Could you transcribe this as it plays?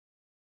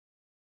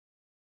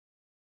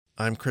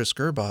I'm Chris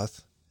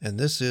Gerboth, and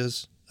this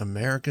is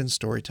American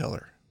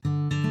Storyteller.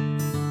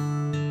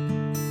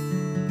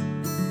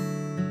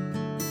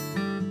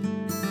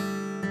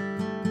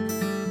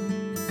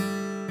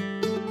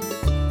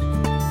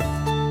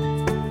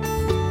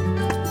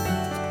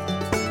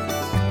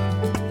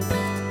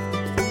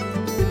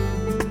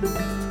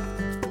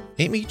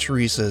 Amy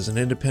Teresa is an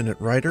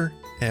independent writer,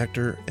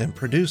 actor, and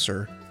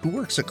producer who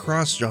works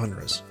across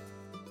genres.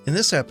 In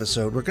this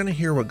episode, we're going to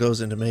hear what goes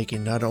into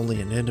making not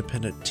only an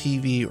independent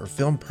TV or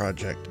film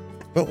project,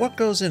 but what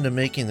goes into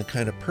making the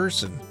kind of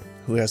person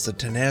who has the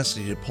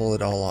tenacity to pull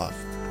it all off.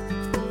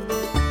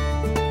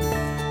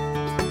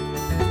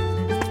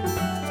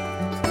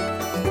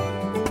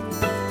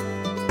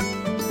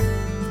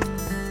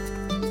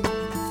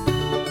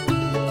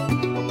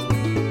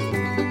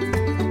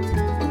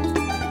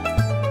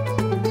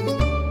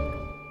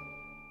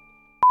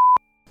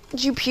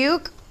 Did you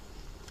puke?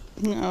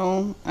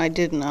 No, I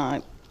did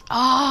not.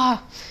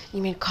 Ah,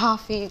 you made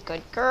coffee.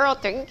 Good girl,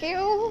 thank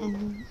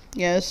you.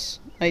 Yes,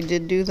 I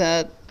did do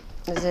that.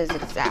 This is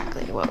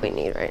exactly what we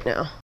need right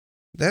now.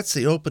 That's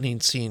the opening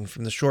scene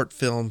from the short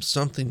film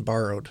Something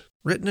Borrowed,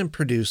 written and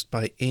produced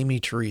by Amy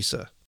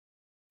Teresa.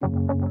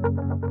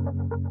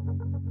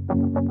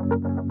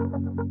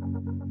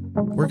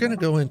 We're going to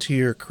go into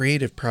your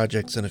creative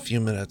projects in a few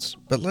minutes,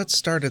 but let's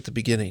start at the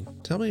beginning.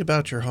 Tell me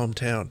about your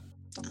hometown.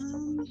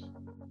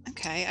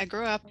 Okay, I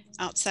grew up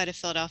outside of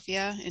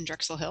Philadelphia in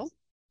Drexel Hill,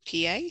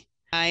 PA.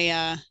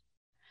 I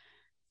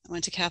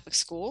went to Catholic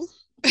school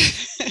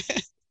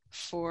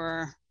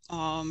for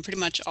pretty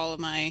much all of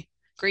my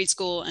grade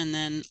school and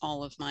then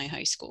all of my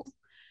high school.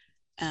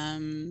 I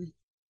don't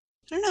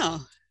know.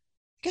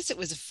 I guess it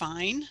was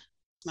fine.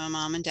 My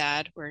mom and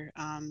dad were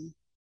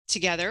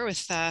together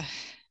with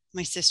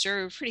my sister.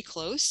 We were pretty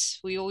close.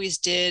 We always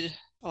did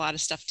a lot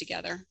of stuff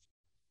together.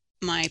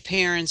 My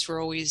parents were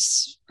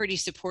always pretty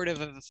supportive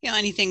of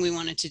anything we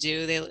wanted to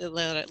do. They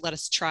let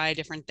us try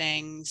different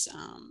things.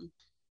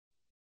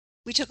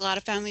 We took a lot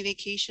of family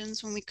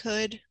vacations when we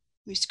could.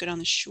 We used to go down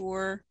the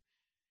shore.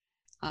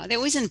 They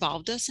always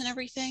involved us in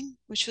everything,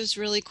 which was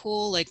really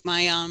cool. Like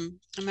I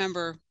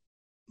remember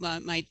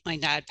my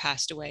dad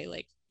passed away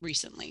like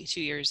recently, 2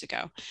 years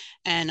ago,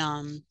 and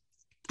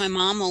my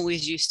mom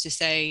always used to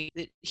say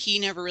that he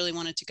never really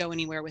wanted to go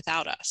anywhere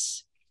without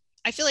us.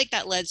 I feel like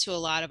that led to a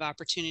lot of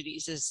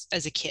opportunities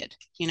as a kid.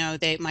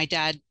 My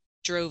dad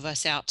drove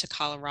us out to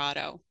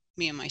Colorado,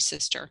 me and my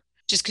sister,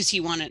 just because he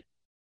wanted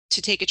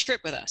to take a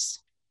trip with us.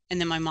 And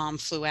then my mom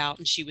flew out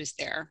and she was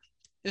there.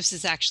 This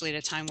is actually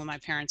at a time when my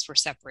parents were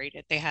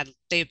separated. They had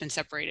been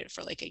separated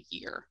for like a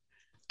year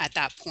at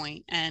that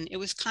point. And it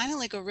was kind of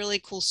like a really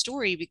cool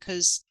story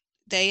because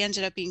they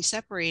ended up being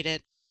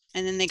separated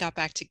and then they got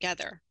back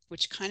together,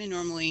 which kind of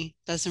normally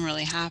doesn't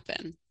really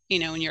happen.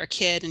 When you're a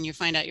kid and you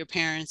find out your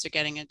parents are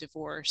getting a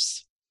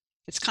divorce,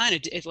 it's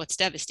what's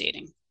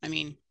devastating. I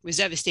mean, it was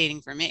devastating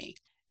for me.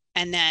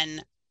 And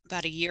then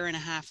about a year and a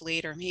half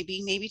later,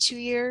 maybe 2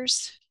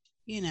 years,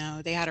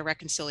 they had a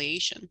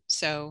reconciliation.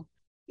 So,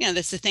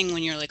 that's the thing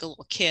when you're like a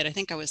little kid. I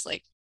think I was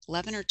like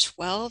 11 or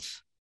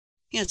 12.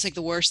 It's like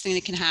the worst thing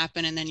that can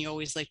happen. And then you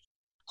always like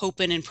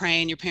hoping and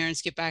praying your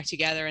parents get back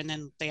together and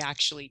then they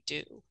actually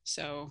do.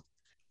 So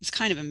it's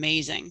kind of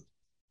amazing,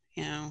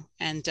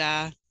 and,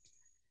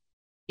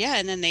 yeah,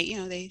 and then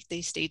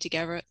they stayed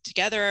together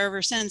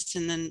ever since.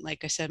 And then,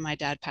 like I said, my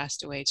dad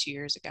passed away 2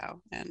 years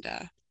ago, and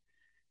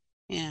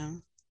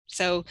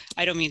so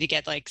I don't mean to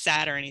get like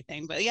sad or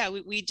anything, but yeah,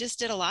 we just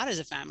did a lot as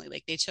a family.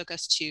 Like they took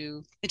us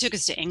to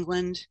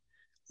England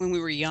when we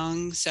were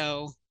young.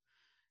 So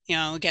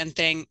again,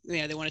 they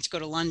wanted to go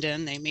to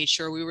London. They made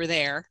sure we were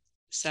there.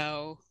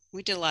 So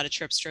we did a lot of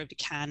trips, drove to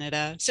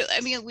Canada. So I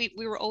mean, we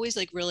were always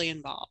like really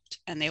involved,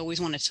 and they always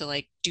wanted to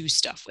like do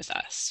stuff with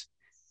us,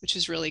 which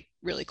was really,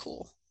 really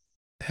cool.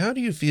 How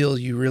do you feel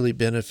you really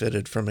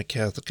benefited from a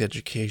Catholic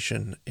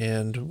education,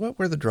 and what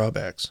were the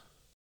drawbacks?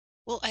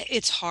 Well,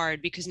 it's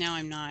hard because now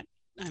I'm not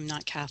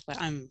Catholic.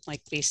 I'm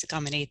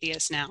an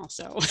atheist now.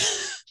 So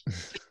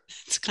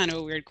it's kind of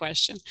a weird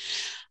question.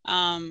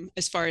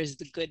 As far as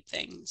the good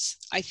things,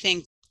 I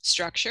think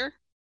structure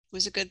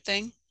was a good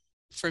thing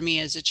for me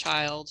as a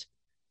child.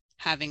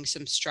 Having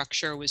some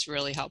structure was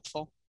really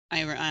helpful.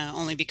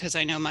 Only because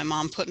I know my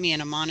mom put me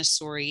in a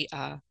Montessori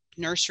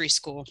nursery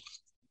school.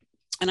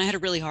 And I had a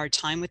really hard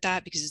time with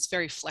that because it's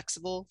very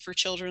flexible for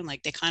children.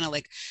 Like they kind of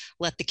like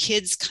let the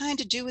kids kind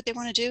of do what they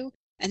want to do.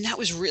 And that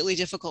was really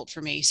difficult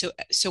for me. So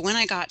when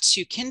I got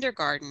to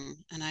kindergarten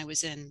and I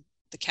was in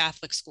the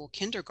Catholic school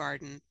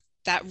kindergarten,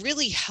 that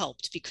really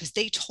helped because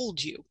they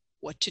told you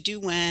what to do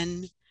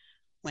when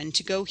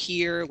to go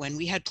here, when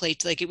we had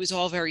played, like it was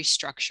all very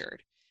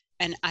structured.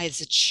 And as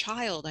a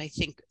child, I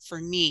think for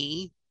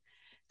me,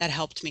 that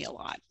helped me a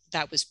lot.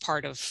 That was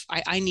part of,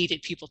 I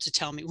needed people to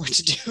tell me what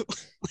to do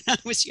when I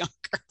was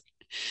younger.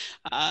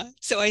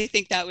 So I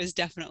think that was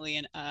definitely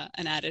an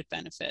added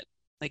benefit,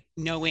 like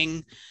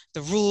knowing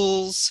the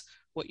rules,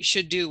 what you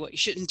should do, what you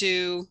shouldn't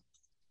do.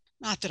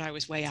 Not that I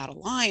was way out of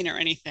line or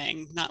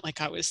anything. Not like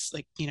I was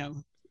like,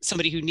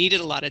 somebody who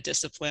needed a lot of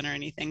discipline or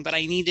anything, but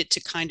I needed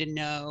to kind of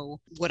know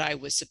what I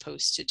was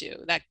supposed to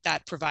do.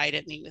 That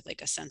provided me with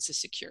like a sense of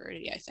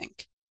security, I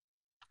think.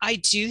 I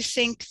do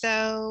think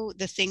though,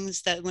 the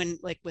things that when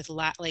like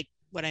like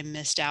what I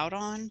missed out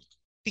on,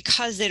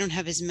 because they don't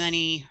have as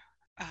many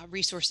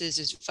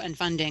resources and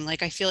funding,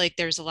 like I feel like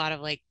there's a lot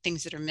of like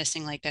things that are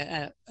missing, like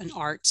an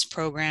arts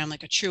program,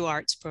 like a true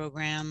arts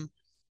program,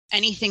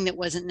 anything that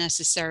wasn't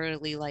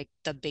necessarily like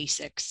the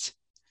basics,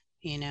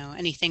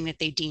 anything that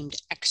they deemed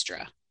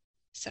extra.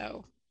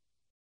 So,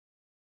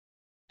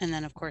 and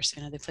then of course,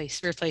 they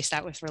replace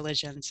that with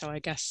religion. So I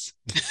guess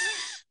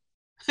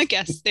I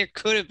guess there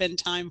could have been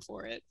time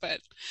for it, but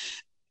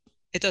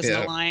it doesn't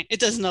align. It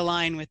doesn't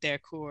align with their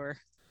core.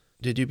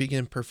 Did you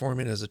begin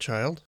performing as a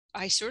child?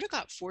 I sort of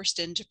got forced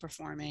into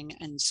performing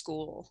in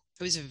school.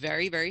 I was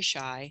very, very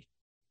shy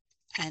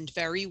and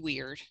very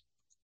weird.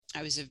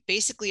 I was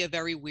basically a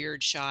very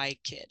weird, shy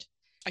kid.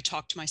 I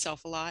talked to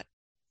myself a lot,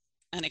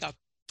 and I got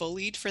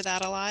bullied for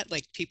that a lot.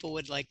 Like people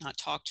would like not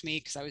talk to me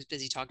because I was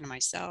busy talking to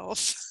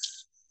myself.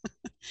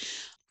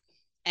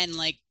 And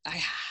like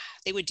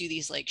they would do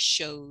these like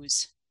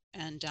shows,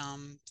 and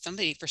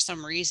somebody, for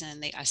some reason,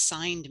 they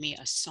assigned me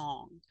a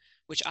song,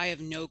 which I have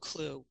no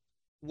clue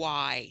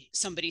why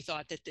somebody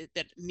thought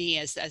that me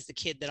as the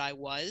kid that I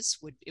was,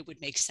 it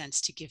would make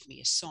sense to give me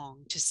a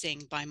song to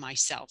sing by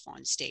myself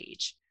on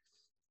stage.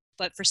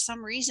 But for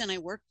some reason I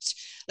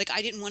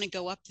didn't want to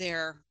go up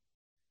there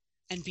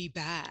and be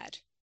bad.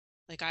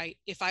 Like I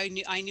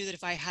knew that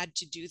if I had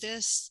to do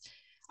this,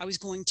 I was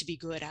going to be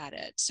good at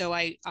it. So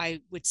I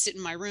would sit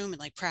in my room and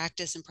like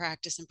practice and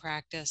practice and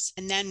practice.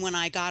 And then when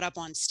I got up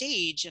on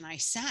stage and I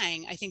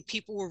sang, I think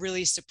people were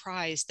really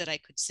surprised that I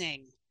could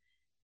sing.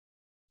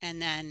 And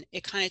then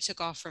it kind of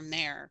took off from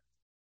there.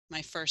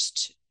 My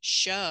first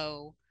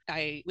show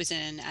I was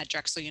in at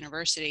Drexel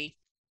University,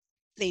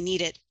 they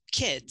needed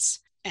kids,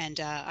 and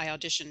I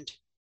auditioned,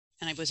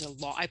 and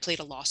I played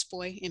a lost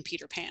boy in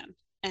Peter Pan.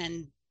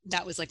 And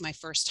that was like my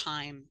first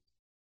time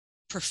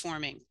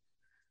performing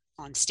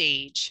on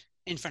stage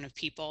in front of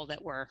people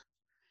that were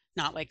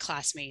not like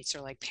classmates or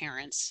like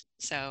parents.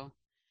 So,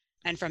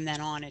 and from then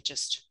on, I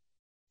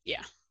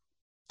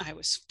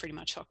was pretty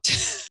much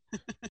hooked.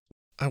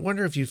 I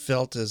wonder if you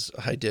felt as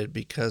I did,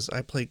 because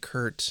I played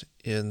Kurt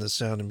in The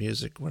Sound of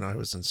Music when I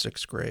was in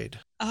 6th grade.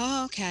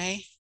 Oh,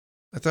 okay.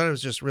 I thought it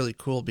was just really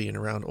cool being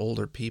around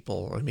older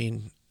people. I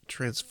mean,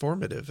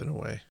 transformative in a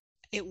way.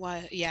 It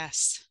was,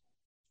 yes.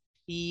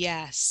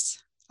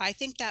 Yes. I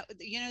think that,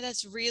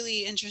 that's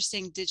really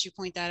interesting. Did you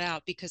point that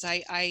out? Because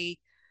I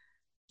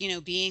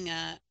being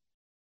a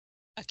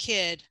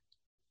kid,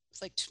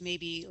 like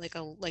maybe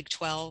like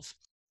 12,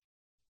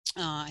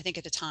 I think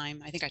at the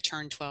time, I think I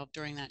turned 12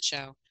 during that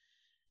show.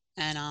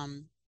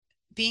 And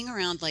being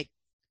around like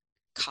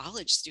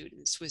college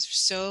students was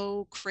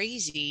so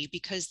crazy,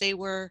 because they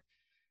were,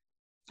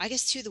 I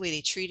guess too, the way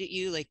they treated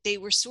you, like they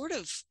were sort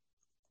of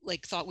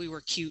like thought we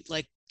were cute,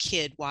 like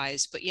kid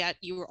wise, but yet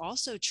you were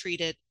also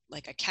treated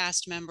like a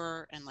cast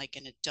member and like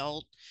an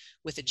adult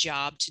with a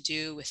job to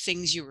do, with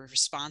things you were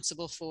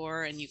responsible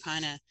for. And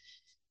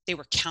they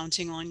were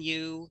counting on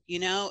you,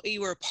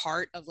 you were a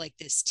part of like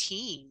this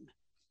team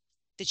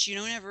that you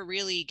don't ever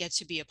really get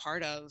to be a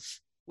part of,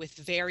 with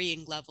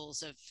varying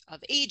levels of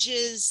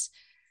ages.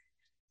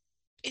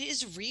 It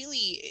is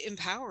really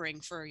empowering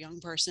for a young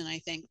person, I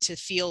think, to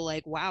feel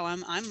like, wow,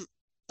 I'm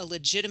a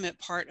legitimate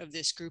part of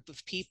this group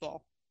of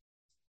people.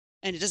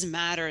 And it doesn't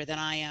matter that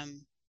I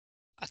am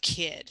a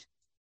kid.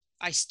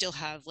 I still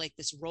have like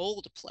this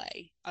role to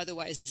play.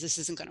 Otherwise, this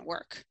isn't going to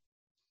work.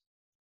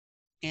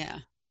 Yeah.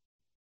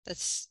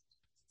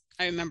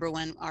 I remember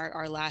when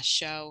our last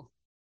show,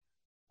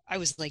 I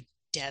was like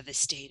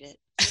devastated.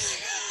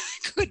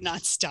 Could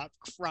not stop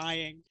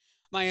crying.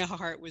 My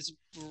heart was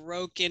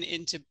broken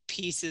into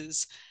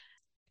pieces.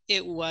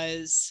 It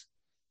was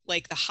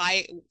like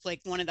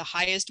one of the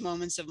highest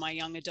moments of my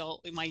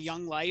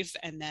young life,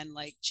 and then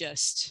like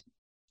just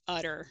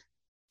utter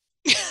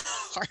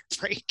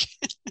heartbreak.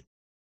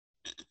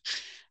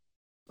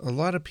 A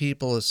lot of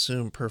people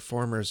assume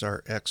performers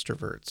are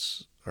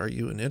extroverts. Are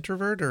you an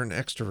introvert or an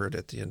extrovert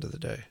at the end of the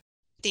day?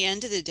 At the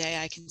end of the day,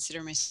 I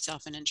consider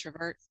myself an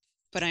introvert,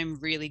 but I'm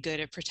really good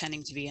at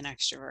pretending to be an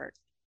extrovert.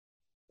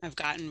 I've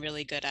gotten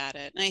really good at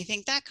it. And I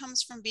think that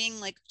comes from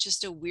being like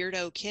just a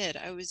weirdo kid.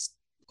 I was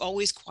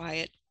always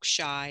quiet,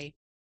 shy.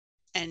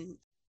 And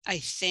I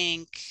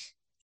think,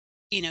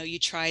 you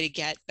try to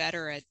get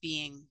better at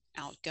being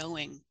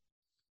outgoing.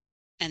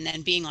 And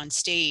then being on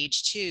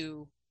stage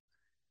too,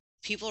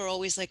 people are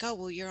always like, oh,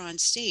 well, you're on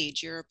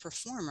stage, you're a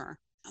performer.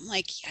 I'm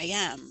like, I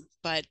am,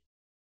 but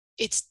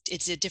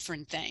it's a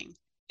different thing.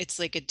 It's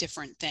like a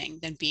different thing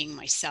than being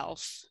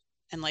myself.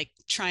 And like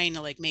trying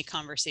to like make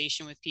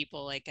conversation with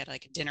people like at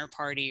like a dinner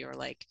party or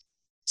like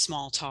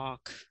small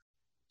talk.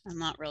 I'm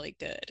not really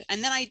good.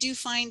 And then I do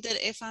find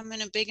that if I'm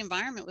in a big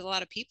environment with a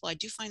lot of people, I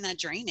do find that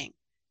draining.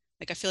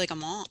 Like I feel like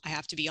I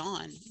have to be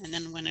on. And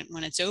then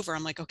when it's over,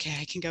 I'm like, okay,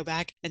 I can go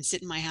back and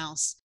sit in my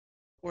house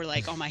or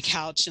like on my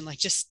couch and like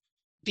just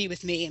be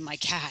with me and my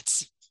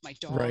cats, my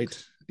dog.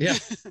 Right. Yeah.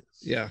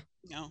 Yeah.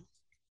 No.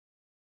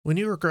 When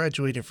you were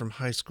graduating from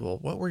high school,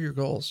 what were your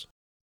goals?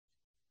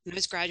 When I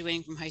was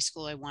graduating from high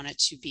school, I wanted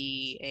to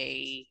be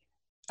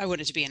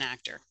an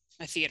actor,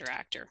 a theater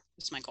actor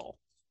was my goal,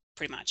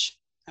 pretty much.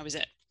 That was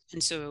it.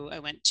 And so I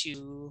went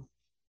to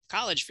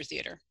college for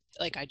theater.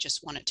 Like I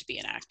just wanted to be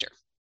an actor.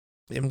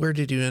 And where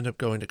did you end up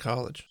going to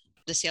college?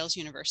 DeSales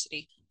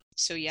University.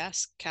 So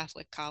yes,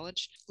 Catholic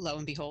college, lo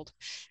and behold,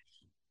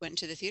 went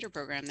into the theater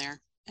program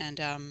there. And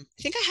I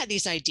think I had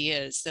these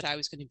ideas that I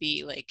was going to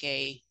be like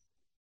a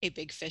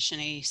big fish in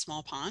a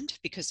small pond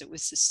because it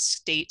was a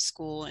state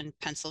school in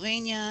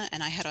Pennsylvania.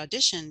 And I had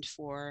auditioned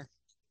for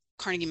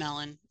Carnegie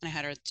Mellon and I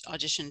had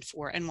auditioned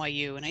for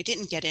NYU, and I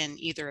didn't get in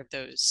either of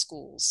those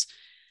schools.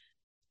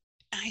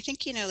 And I think,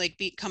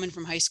 like coming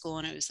from high school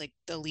and it was like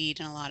the lead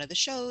in a lot of the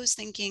shows,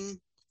 thinking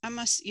I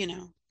must,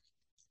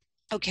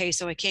 okay,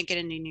 so I can't get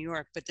into New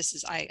York, but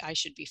I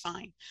should be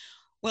fine.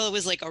 Well, it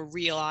was like a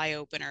real eye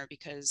opener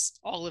because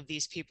all of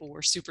these people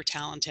were super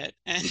talented.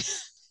 And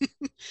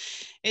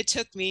it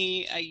took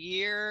me a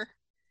year.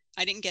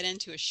 I didn't get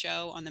into a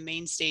show on the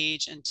main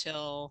stage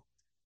until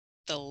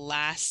the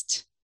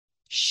last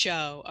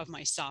show of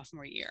my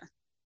sophomore year.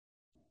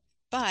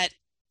 But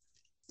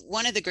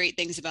one of the great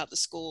things about the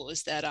school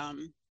is that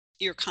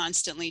you're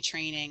constantly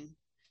training.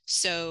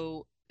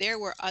 So there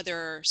were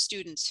other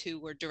students who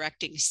were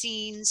directing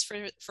scenes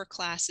for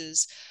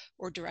classes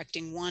or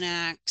directing one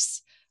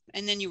acts.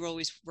 And then you were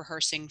always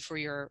rehearsing for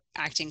your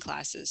acting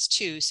classes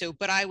too. So,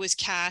 but I was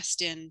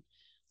cast in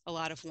a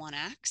lot of one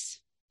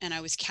acts and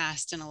I was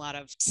cast in a lot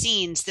of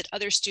scenes that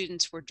other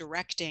students were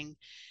directing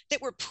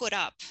that were put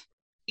up,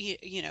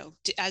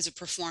 as a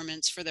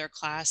performance for their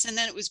class. And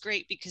then it was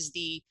great because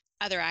the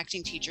other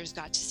acting teachers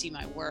got to see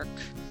my work.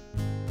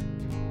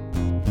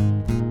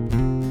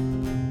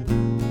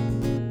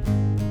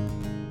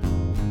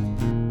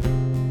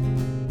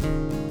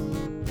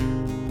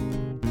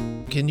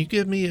 Can you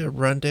give me a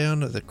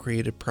rundown of the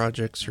creative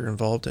projects you're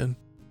involved in?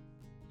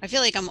 I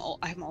feel like I'm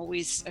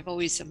always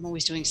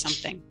doing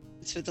something.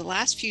 So the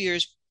last few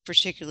years,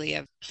 particularly,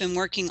 I've been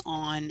working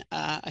on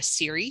a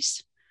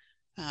series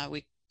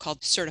we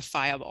called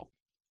Certifiable,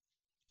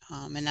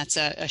 and that's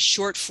a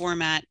short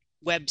format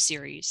web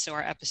series. So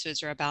our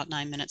episodes are about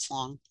 9 minutes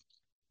long,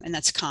 and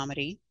that's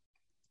comedy.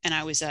 And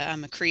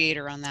I'm a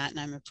creator on that, and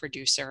I'm a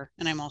producer,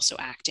 and I'm also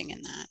acting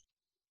in that.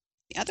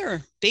 The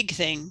other big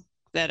thing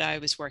that I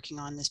was working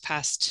on this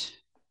past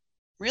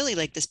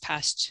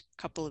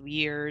couple of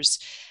years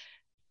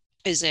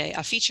is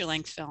a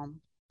feature-length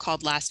film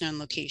called Last Known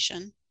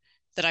Location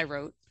that I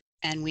wrote.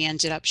 And we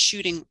ended up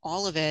shooting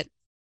all of it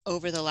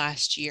over the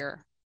last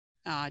year,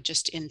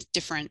 just in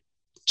different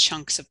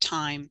chunks of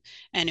time.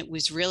 And it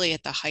was really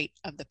at the height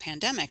of the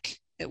pandemic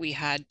that we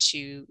had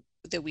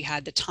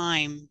the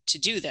time to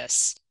do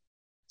this.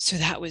 So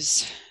that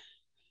was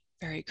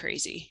very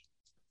crazy.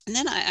 And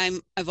then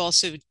I've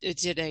also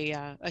did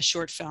a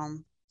short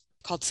film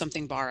called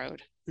Something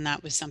Borrowed, and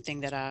that was something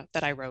that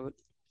I wrote,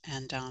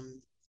 and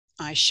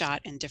I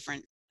shot in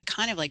different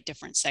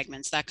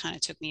segments. That kind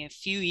of took me a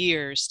few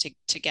years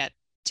to get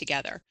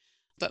together.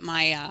 But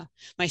my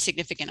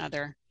significant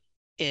other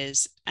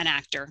is an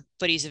actor,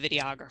 but he's a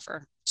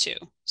videographer too.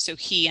 So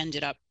he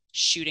ended up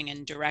shooting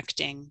and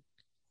directing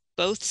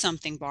both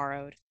Something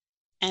Borrowed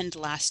and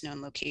Last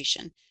Known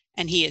Location,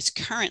 and he is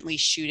currently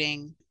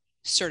shooting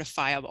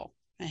Certifiable.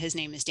 His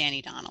name is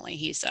Danny Donnelly.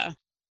 He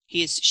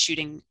is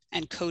shooting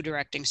and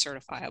co-directing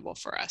Certifiable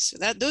for us.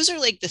 So those are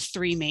like the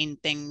three main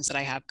things that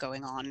I have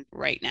going on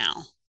right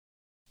now.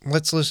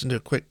 Let's listen to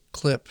a quick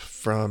clip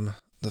from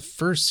the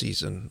first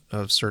season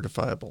of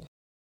Certifiable.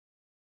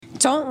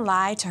 Don't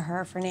lie to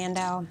her,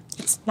 Fernando.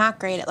 It's not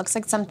great. It looks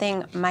like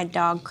something my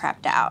dog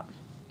crapped out.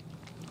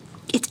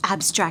 It's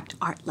abstract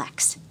art,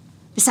 Lex.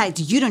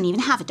 Besides, you don't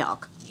even have a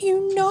dog.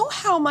 You know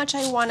how much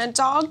I want a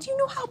dog. Do you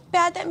know how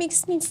bad that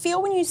makes me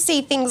feel when you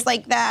say things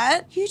like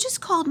that? You just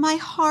called my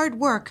hard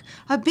work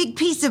a big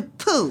piece of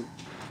poo.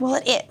 Well,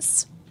 it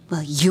is.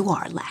 Well, you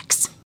are,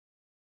 Lex.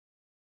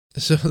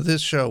 So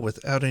this show,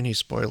 without any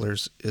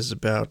spoilers, is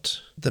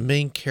about the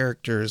main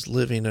characters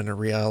living in a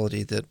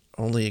reality that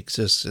only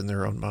exists in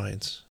their own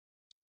minds.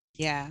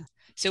 Yeah.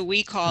 So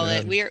we call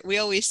it, we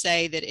always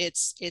say that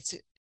it's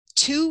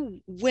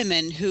two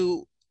women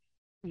who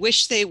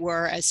wish they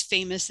were as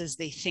famous as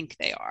they think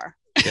they are.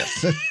 Yeah.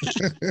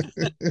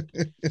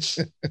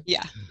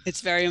 Yeah,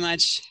 it's very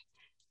much,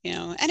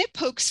 and it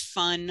pokes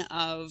fun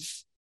of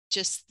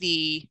just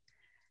the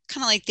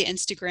kind of like the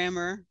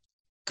Instagrammer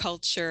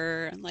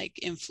culture and like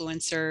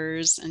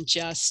influencers, and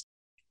just,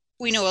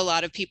 we know a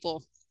lot of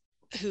people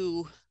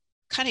who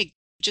kind of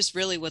just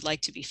really would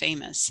like to be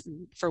famous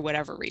for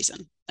whatever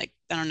reason. Like,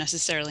 I don't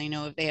necessarily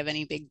know if they have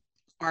any big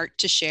art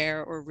to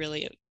share or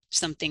really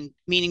something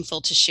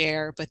meaningful to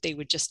share, but they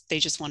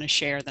just want to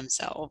share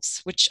themselves,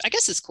 which I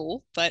guess is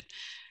cool. But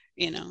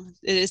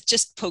it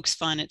just pokes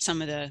fun at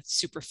some of the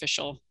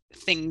superficial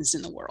things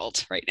in the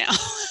world right now.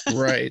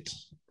 Right.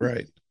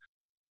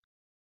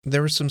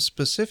 There were some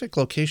specific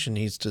location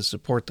needs to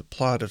support the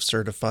plot of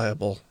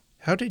Certifiable.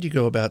 How did you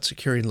go about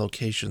securing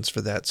locations for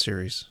that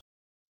series?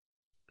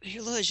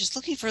 just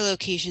looking for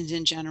locations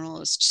in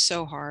general is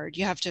so hard.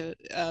 You have to,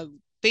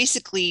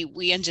 basically,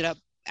 we ended up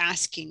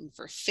asking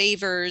for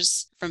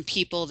favors from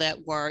people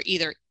that were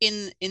either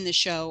in the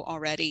show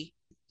already.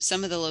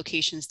 Some of the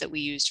locations that we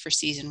used for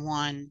season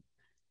 1,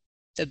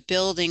 the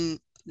building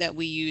that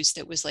we used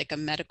that was like a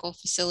medical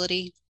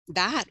facility,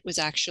 that was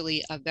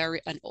actually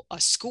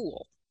a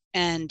school,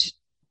 and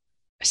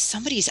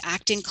somebody's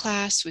acting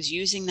class was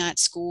using that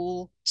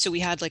school, so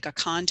we had like a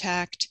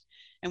contact,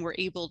 and we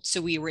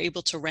were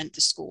able to rent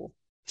the school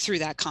through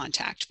that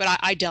contact. But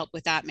I dealt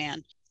with that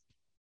man,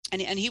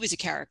 and he was a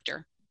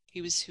character.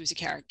 He was a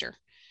character.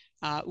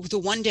 The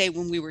one day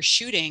when we were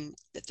shooting,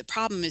 that the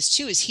problem is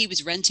too, is he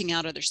was renting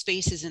out other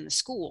spaces in the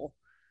school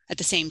at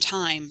the same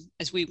time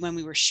as when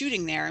we were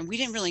shooting there. And we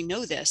didn't really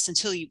know this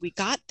until we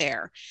got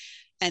there.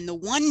 And the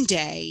one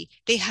day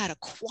they had a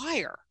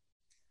choir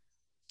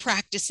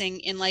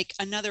practicing in like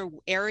another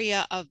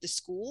area of the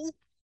school.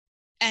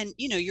 And,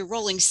 you're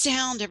rolling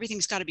sound,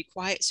 everything's got to be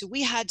quiet. So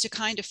we had to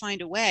kind of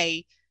find a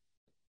way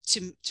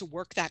to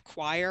work that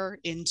choir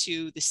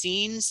into the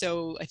scene.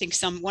 So I think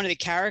one of the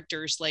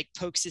characters like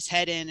pokes his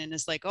head in and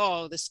is like,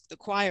 "Oh, the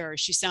choir,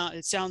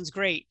 it sounds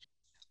great."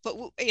 But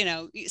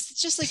it's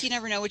just like, you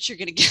never know what you're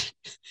going to get.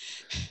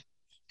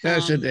 I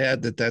should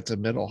add that that's a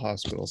mental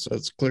hospital, so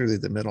it's clearly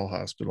the mental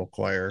hospital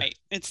choir. Right,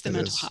 it's the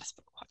mental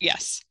hospital choir.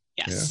 Yes.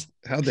 Yeah.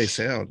 How'd they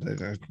sound?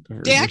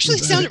 They actually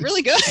sounded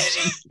really good.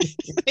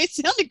 They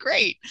sounded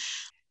great.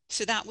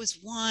 So that was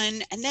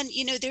one. And then,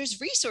 there's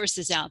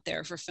resources out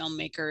there for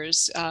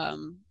filmmakers,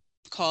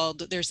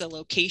 there's a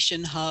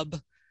location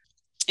hub.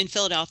 In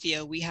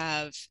Philadelphia, we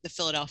have the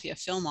Philadelphia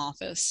Film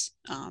Office,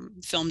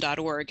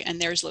 film.org, and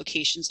there's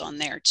locations on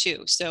there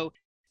too. So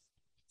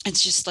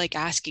it's just like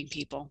asking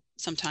people.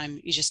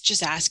 Sometimes you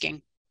just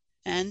asking.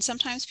 And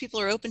sometimes people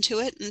are open to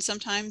it, and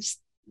sometimes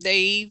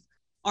they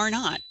are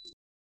not.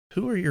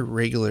 Who are your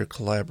regular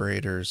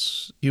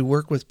collaborators? You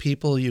work with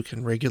people you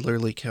can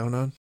regularly count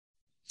on?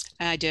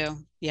 I do,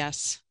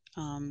 yes.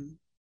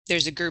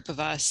 There's a group of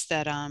us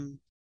that,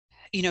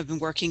 have been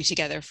working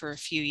together for a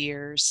few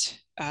years.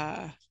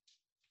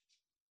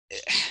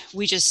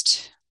 We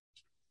just,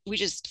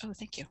 oh,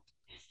 thank you.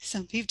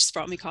 So you've just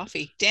brought me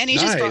coffee. Danny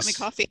just brought me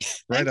coffee.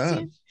 Right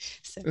on.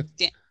 So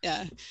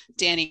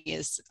Danny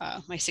is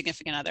my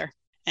significant other,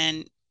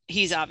 and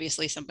he's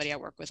obviously somebody I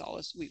work with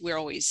always. We're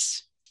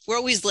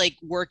always like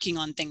working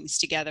on things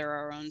together,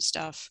 our own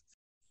stuff.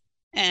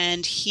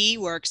 And he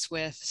works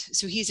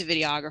so he's a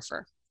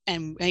videographer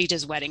and he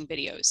does wedding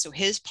videos. So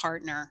his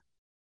partner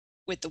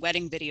with the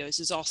wedding videos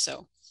is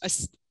also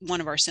one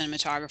of our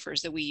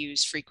cinematographers that we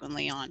use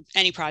frequently on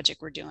any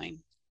project we're doing.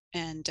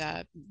 And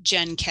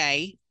Jen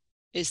Kay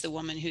is the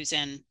woman who's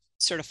in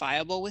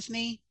Certifiable with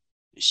me.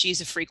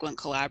 She's a frequent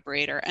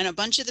collaborator. And a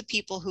bunch of the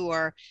people who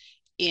are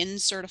in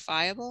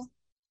Certifiable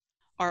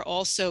are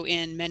also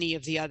in many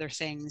of the other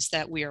things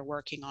that we are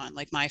working on,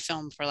 like my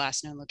film for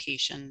Last Known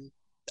Location.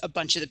 A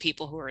bunch of the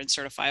people who are in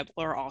Certifiable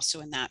are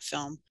also in that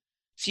film.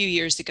 A few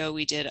years ago,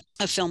 we did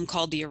a film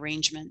called The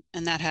Arrangement,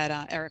 and that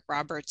had Eric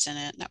Roberts in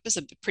it. And that was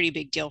a pretty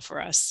big deal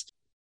for us.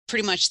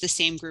 Pretty much the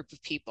same group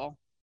of people.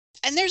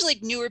 And there's like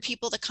newer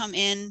people that come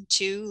in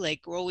too.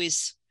 Like we're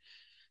always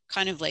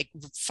kind of like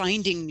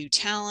finding new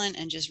talent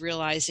and just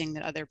realizing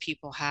that other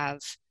people have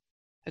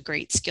a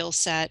great skill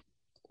set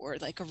or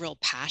like a real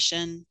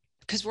passion,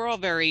 because we're all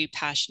very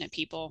passionate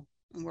people,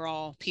 and we're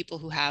all people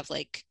who have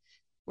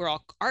we're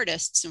all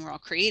artists and we're all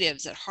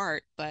creatives at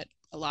heart, but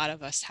a lot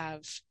of us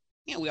have,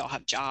 we all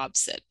have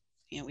jobs that,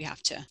 we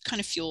have to kind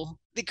of fuel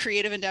the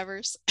creative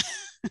endeavors.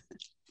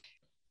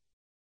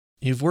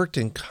 You've worked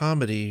in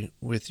comedy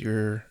with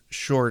your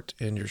short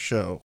and your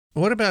show.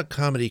 What about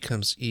comedy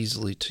comes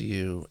easily to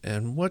you,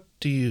 and what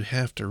do you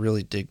have to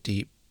really dig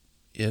deep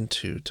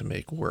into to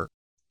make work?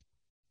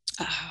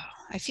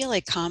 I feel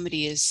like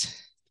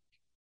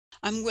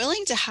I'm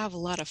willing to have a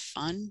lot of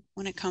fun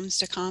when it comes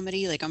to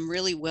comedy. Like I'm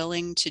really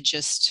willing to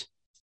just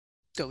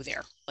go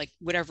there, like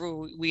whatever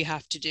we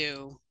have to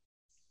do.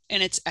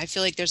 And I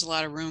feel like there's a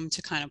lot of room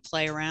to kind of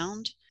play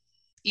around.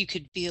 You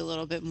could be a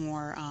little bit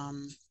more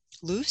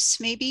loose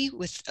maybe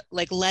with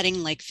like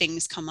letting like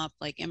things come up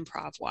like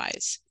improv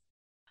wise.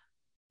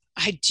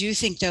 I do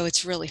think though I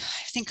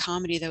think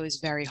comedy though is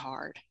very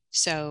hard.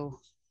 So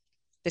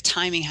the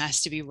timing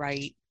has to be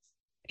right.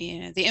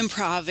 The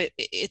improv,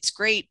 it's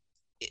great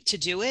to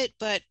do it,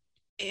 but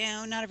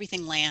not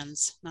everything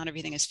lands. Not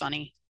everything is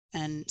funny.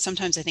 And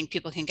sometimes I think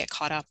people can get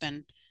caught up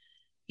in,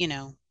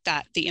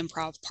 that the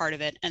improv part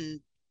of it, and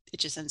it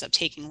just ends up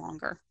taking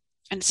longer.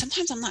 And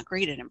sometimes I'm not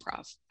great at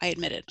improv. I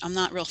admit it. I'm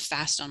not real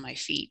fast on my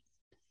feet.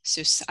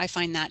 So I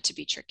find that to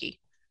be tricky.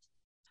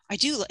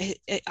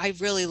 I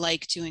really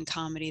like doing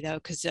comedy though,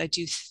 because I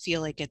do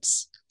feel like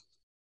it's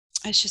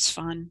just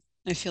fun.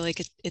 I feel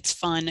like it's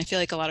fun. I feel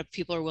like a lot of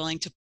people are willing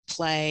to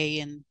play,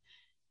 and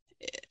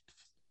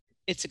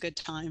it's a good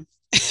time.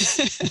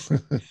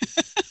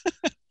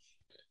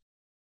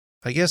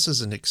 I guess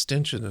as an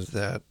extension of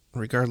that,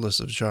 regardless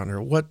of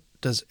genre, what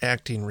does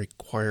acting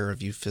require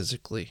of you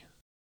physically?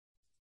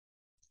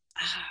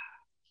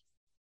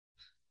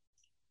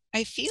 I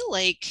I feel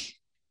like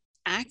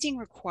acting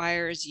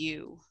requires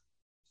you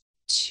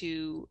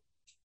to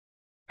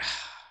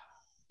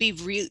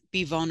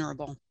be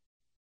vulnerable.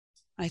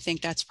 I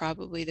think that's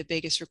probably the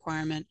biggest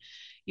requirement.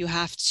 You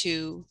have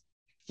to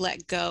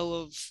let go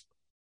of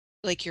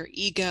like your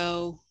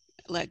ego,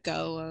 let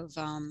go of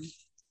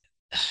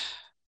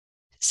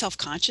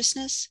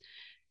self-consciousness.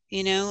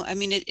 I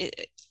mean,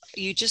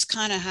 you just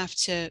kind of have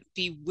to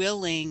be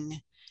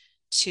willing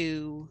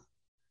to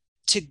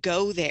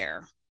go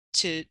there,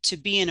 to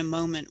be in a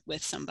moment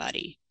with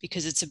somebody,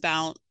 because it's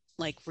about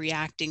like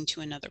reacting to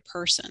another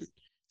person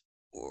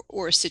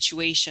or a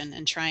situation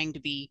and trying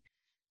to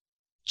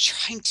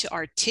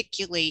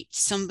articulate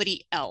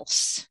somebody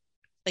else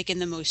like in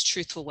the most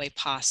truthful way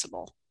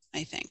possible,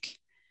 I think.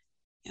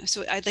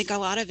 So I think a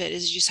lot of it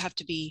is you just have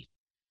to be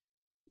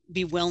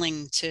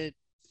willing to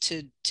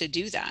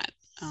do that.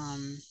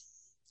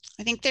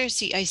 I think I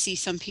see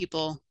some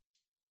people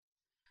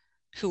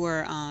who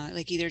are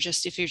like either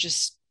just, if you're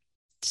just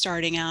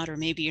starting out, or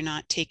maybe you're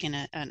not taking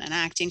an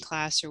acting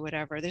class or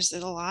whatever, there's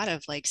a lot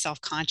of like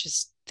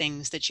self-conscious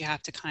things that you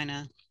have to kind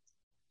of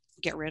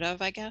get rid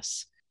of, I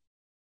guess.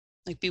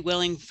 Like be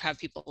willing to have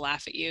people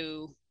laugh at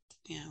you,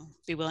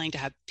 be willing to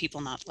have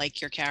people not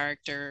like your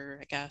character,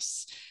 I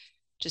guess.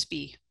 Just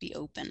be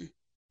open.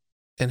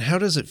 And how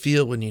does it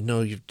feel when you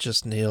know you've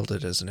just nailed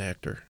it as an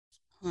actor?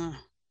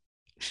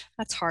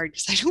 That's hard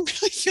because I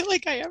don't really feel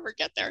like I ever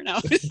get there now.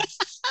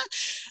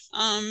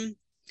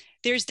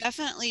 There's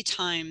definitely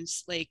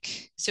times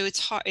like, so it's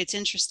hard. It's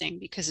interesting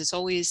because it's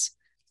always,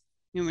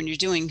 when you're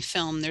doing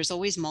film, there's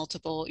always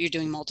you're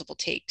doing multiple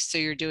takes. So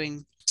you're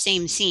doing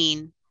same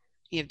scene,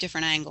 you have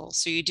different angles.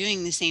 So you're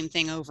doing the same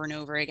thing over and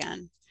over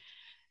again.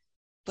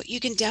 But you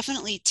can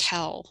definitely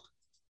tell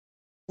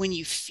when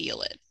you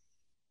feel it.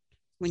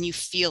 When you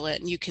feel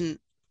it, and you can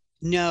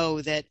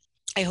know that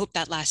I hope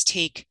that last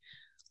take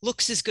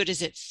looks as good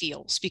as it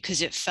feels,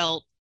 because I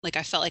felt like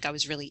I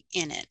was really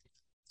in it.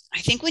 I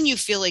think when you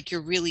feel like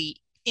you're really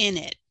in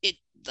it, it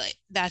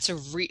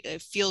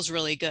feels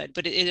really good.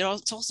 But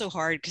it's also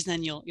hard because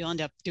then you'll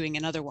end up doing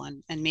another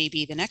one, and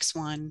maybe the next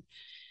one,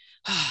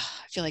 I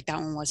feel like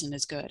that one wasn't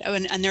as good. Oh,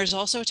 and there's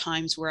also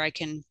times where I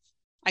can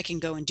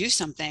go and do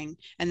something,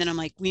 and then I'm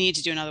like, we need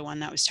to do another one.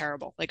 That was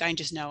terrible. Like, I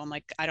just know, I'm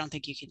like, I don't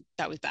think you can,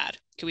 that was bad.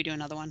 Can we do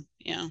another one?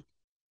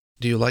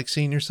 Do you like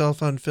seeing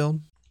yourself on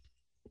film?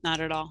 Not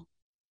at all.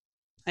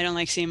 I don't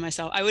like seeing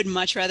myself. I would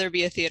much rather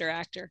be a theater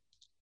actor.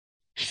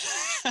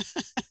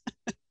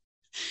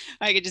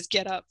 I could just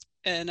get up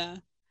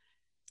and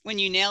when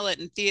you nail it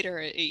in theater,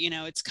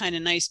 it's kind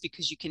of nice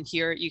because you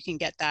can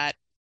get that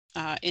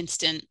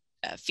instant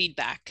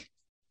feedback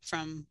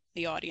from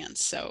the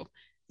audience. So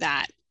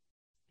that,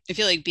 I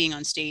feel like being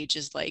on stage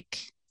is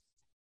like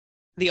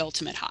the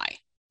ultimate high.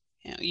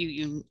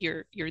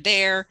 You're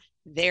there,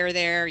 they're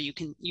there. You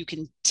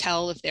can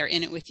tell if they're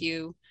in it with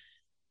you.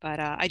 But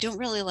I don't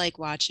really like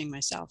watching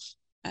myself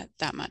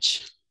that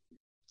much.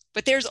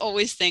 But there's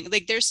always things,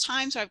 like there's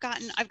times where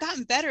I've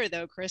gotten better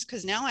though, Chris,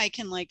 because now I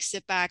can like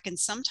sit back, and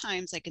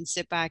sometimes I can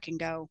sit back and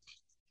go,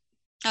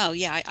 oh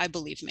yeah, I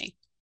believe me.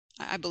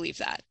 I believe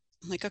that.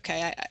 I'm like,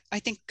 okay, I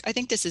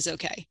think this is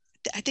okay.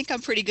 I think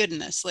I'm pretty good in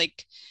this.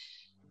 Like,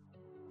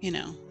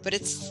 but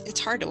it's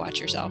hard to watch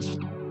yourself.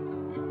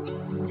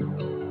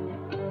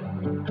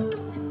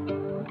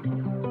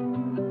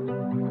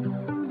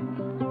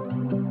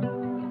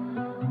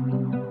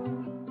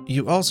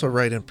 You also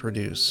write and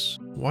produce.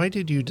 Why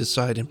did you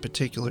decide in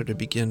particular to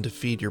begin to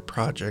feed your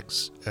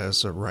projects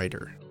as a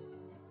writer?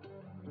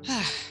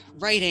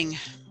 Writing.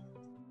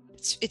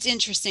 It's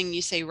interesting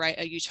you say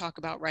you talk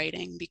about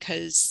writing,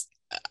 because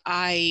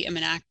I am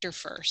an actor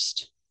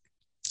first,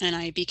 and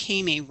I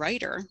became a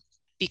writer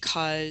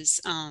because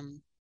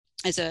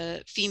as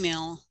a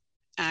female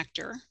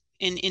actor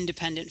in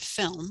independent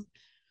film,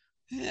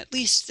 at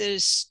least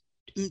this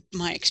is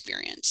my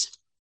experience,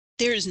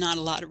 there's not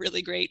a lot of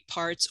really great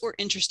parts or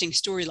interesting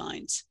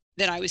storylines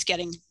that I was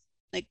getting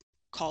like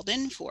called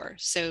in for.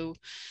 So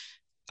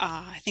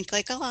I think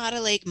like a lot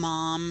of like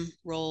mom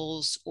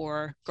roles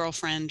or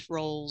girlfriend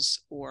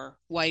roles or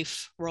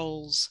wife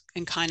roles,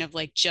 and kind of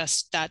like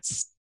just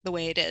that's the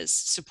way it is,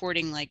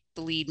 supporting like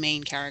the lead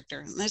main character.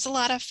 And there's a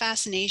lot of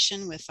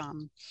fascination with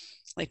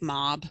like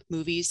mob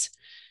movies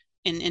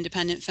in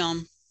independent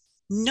film.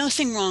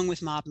 Nothing wrong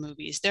with mob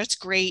movies. That's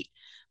great,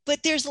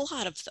 but there's a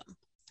lot of them.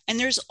 And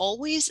there's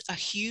always a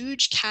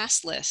huge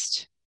cast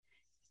list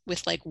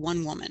with like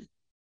one woman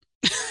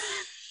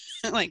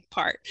like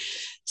part.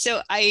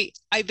 So I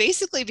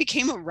basically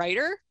became a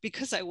writer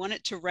because I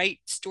wanted to write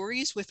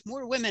stories with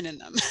more women in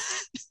them.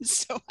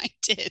 So I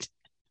did.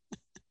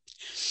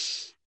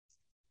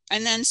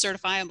 And then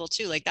Certifiable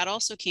too, like that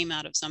also came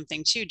out of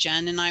something too.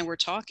 Jen and I were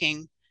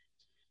talking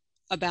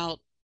about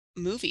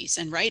movies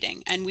and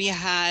writing, and we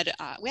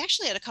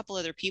actually had a couple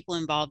other people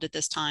involved at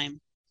this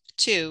time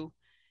too.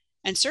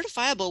 And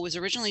Certifiable was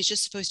originally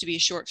just supposed to be a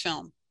short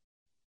film.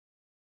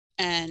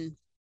 And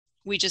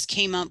we just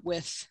came up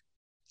with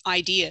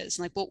ideas.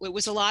 Like, well, it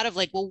was a lot of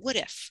like, well, what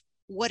if?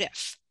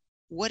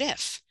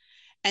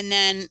 And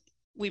then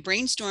we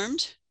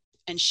brainstormed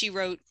and she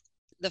wrote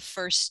the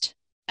first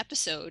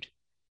episode,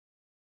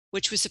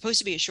 which was supposed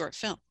to be a short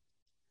film.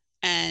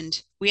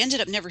 And we ended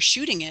up never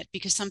shooting it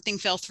because something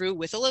fell through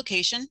with a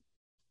location.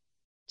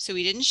 So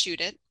we didn't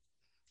shoot it.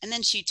 And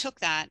then she took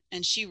that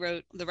and she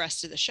wrote the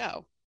rest of the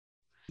show.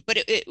 But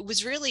it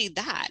was really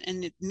that.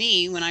 And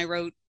me, when I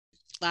wrote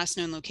Last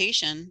Known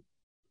Location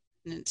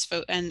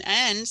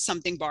and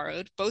Something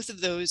Borrowed, both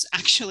of those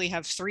actually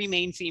have 3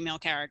 main female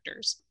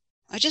characters.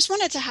 I just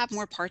wanted to have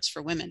more parts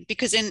for women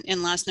because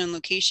in Last Known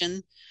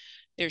Location,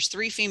 there's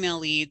 3 female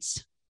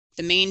leads.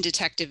 The main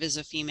detective is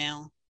a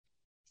female.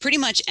 Pretty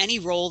much any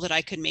role that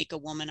I could make a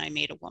woman, I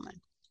made a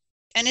woman.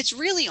 And it's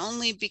really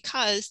only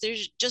because there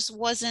just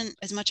wasn't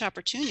as much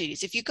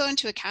opportunities. If you go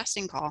into a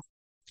casting call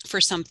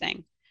for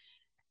something,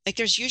 like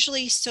there's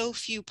usually so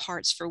few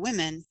parts for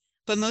women,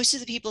 but most of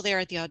the people there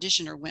at the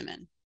audition are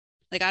women.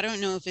 Like, I don't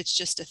know if it's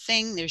just a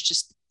thing. There's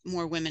just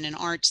more women in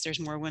arts. There's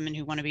more women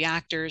who want to be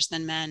actors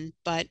than men.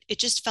 But it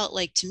just felt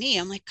like, to me,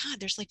 I'm like, God,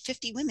 there's like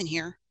 50 women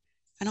here.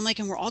 And I'm like,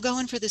 and we're all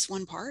going for this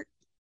one part?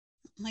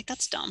 I'm like,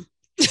 that's dumb.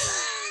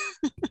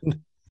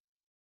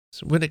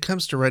 So when it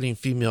comes to writing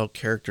female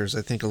characters,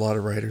 I think a lot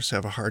of writers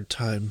have a hard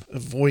time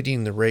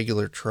avoiding the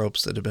regular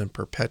tropes that have been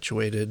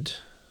perpetuated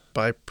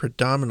by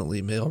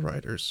predominantly male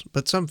writers,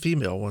 but some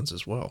female ones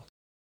as well.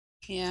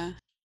 Yeah.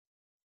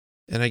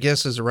 And I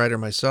guess as a writer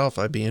myself,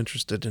 I'd be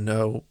interested to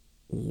know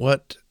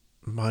what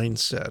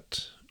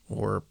mindset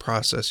or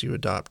process you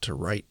adopt to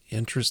write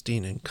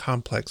interesting and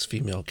complex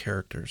female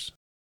characters.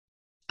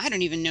 I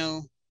don't even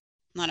know,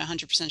 I'm not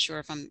 100% sure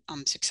if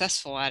I'm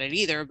successful at it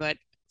either, but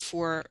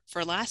for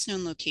Last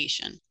Known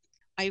Location,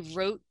 I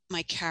wrote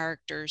my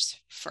characters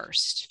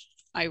first.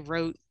 I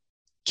wrote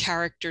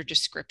character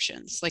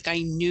descriptions. Like,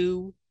 I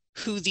knew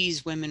who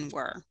these women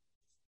were.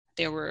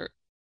 There were,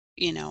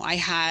 I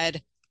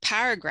had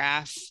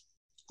paragraph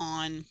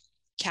on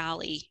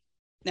Callie.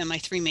 Then my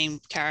 3 main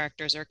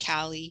characters are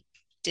Callie,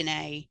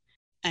 Danae,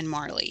 and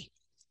Marley.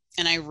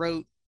 And I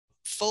wrote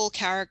full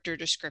character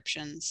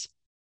descriptions.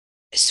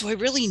 So I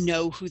really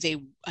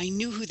I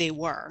knew who they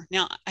were.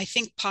 Now, I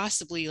think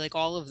possibly like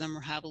all of them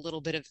have a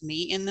little bit of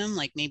me in them,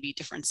 like maybe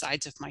different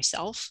sides of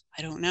myself.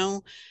 I don't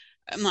know.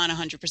 I'm not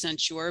 100%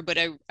 sure, but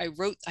I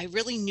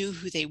really knew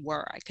who they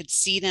were. I could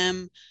see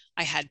them.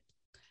 I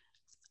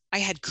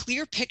had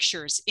clear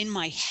pictures in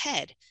my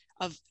head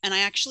and I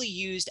actually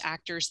used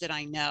actors that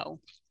I know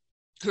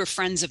who are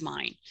friends of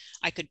mine.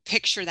 I could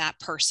picture that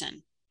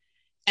person.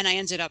 And I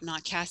ended up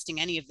not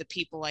casting any of the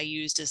people I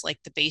used as like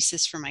the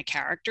basis for my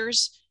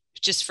characters,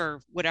 just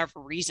for whatever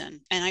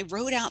reason. And I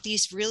wrote out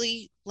these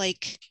really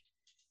like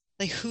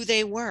who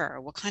they were,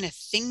 what kind of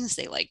things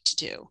they like to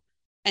do.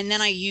 And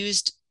then I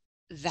used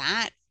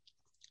that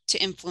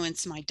to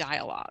influence my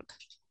dialogue.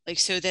 Like,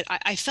 so that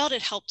I felt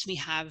it helped me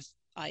have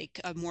like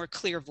a more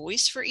clear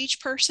voice for each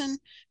person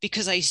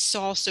because I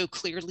saw so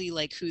clearly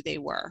like who they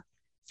were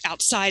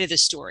outside of the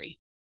story.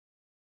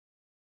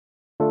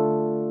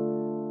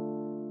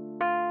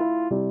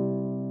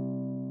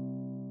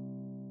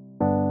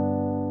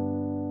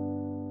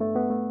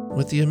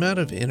 With the amount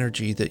of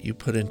energy that you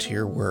put into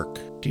your work,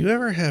 do you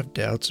ever have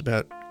doubts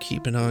about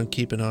keeping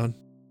on?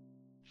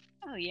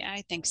 Oh, yeah,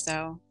 I think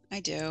so. I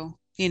do.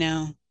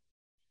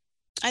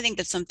 I think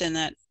that's something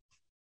that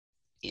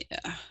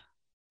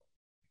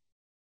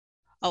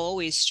I'll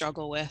always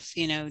struggle with,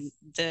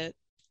 the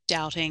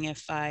doubting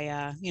if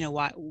I,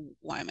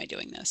 why am I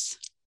doing this?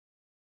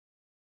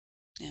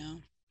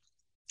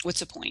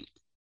 What's the point?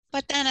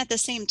 But then at the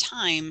same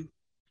time,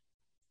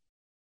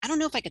 I don't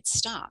know if I could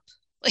stop.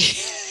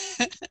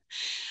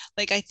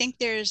 Like, I think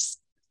there's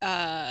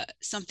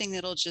something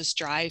that'll just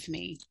drive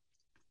me.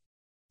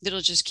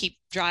 It'll just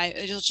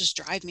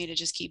drive me to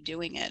just keep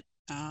doing it.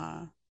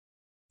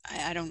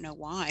 I don't know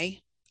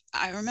why.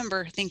 I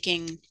remember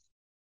thinking,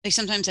 like,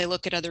 sometimes I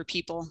look at other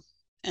people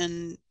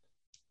and,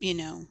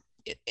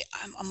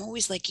 I'm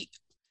always like,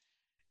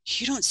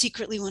 you don't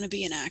secretly want to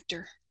be an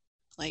actor.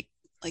 Like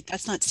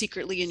that's not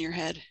secretly in your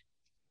head.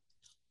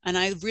 And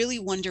I really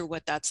wonder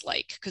what that's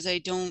like, because I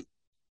don't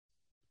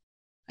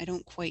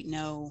quite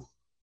know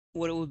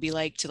what it would be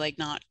like to like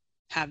not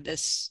have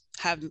this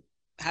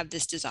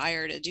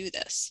desire to do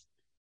this.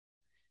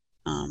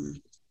 I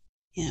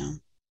don't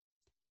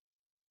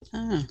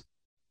know.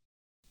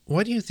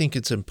 Why do you think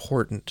it's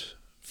important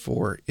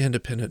for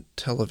independent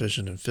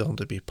television and film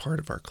to be part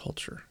of our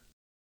culture?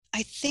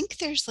 I think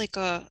there's like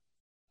a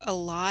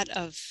lot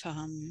of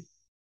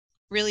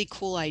really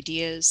cool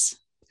ideas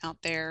out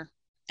there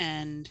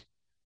and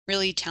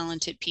really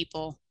talented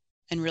people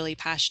and really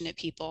passionate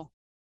people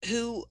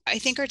who I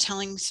think are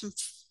telling some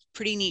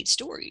pretty neat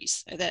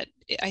stories that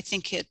I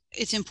think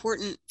it's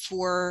important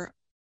for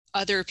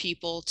other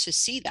people to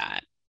see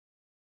that.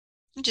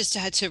 I just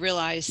had to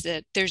realize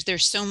that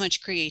there's so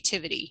much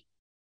creativity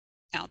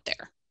out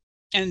there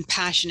and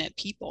passionate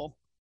people,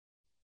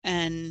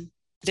 and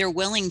they're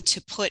willing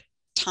to put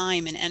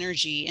time and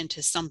energy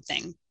into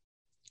something.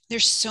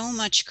 There's so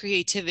much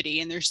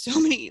creativity and there's so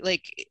many,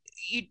 like,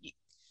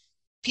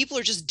 people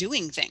are just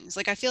doing things.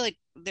 Like, I feel like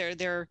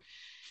they're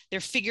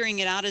figuring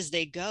it out as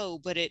they go,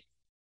 but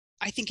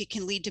I think it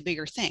can lead to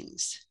bigger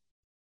things.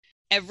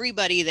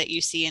 Everybody that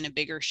you see in a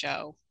bigger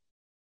show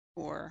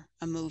or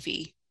a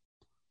movie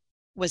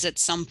was at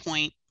some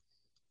point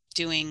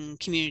doing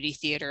community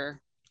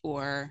theater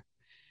or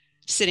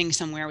sitting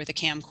somewhere with a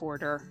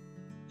camcorder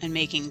and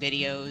making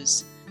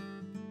videos.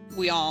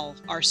 We all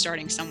are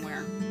starting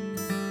somewhere.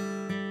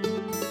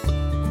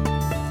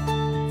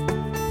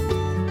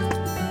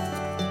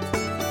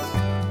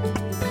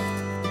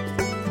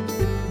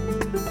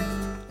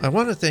 I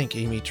want to thank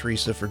Amy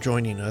Teresa for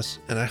joining us,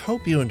 and I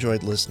hope you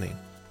enjoyed listening.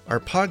 Our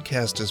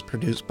podcast is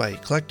produced by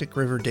Eclectic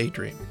River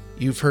Daydream.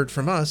 You've heard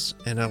from us,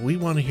 and now we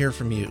want to hear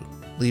from you.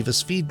 Leave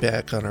us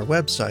feedback on our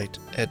website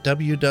at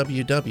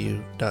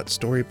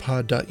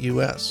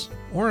www.storypod.us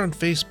or on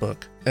Facebook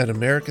at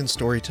American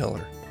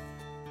Storyteller.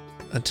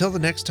 Until the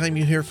next time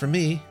you hear from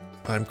me,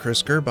 I'm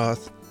Chris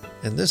Gerboth,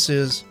 and this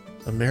is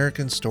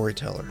American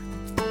Storyteller.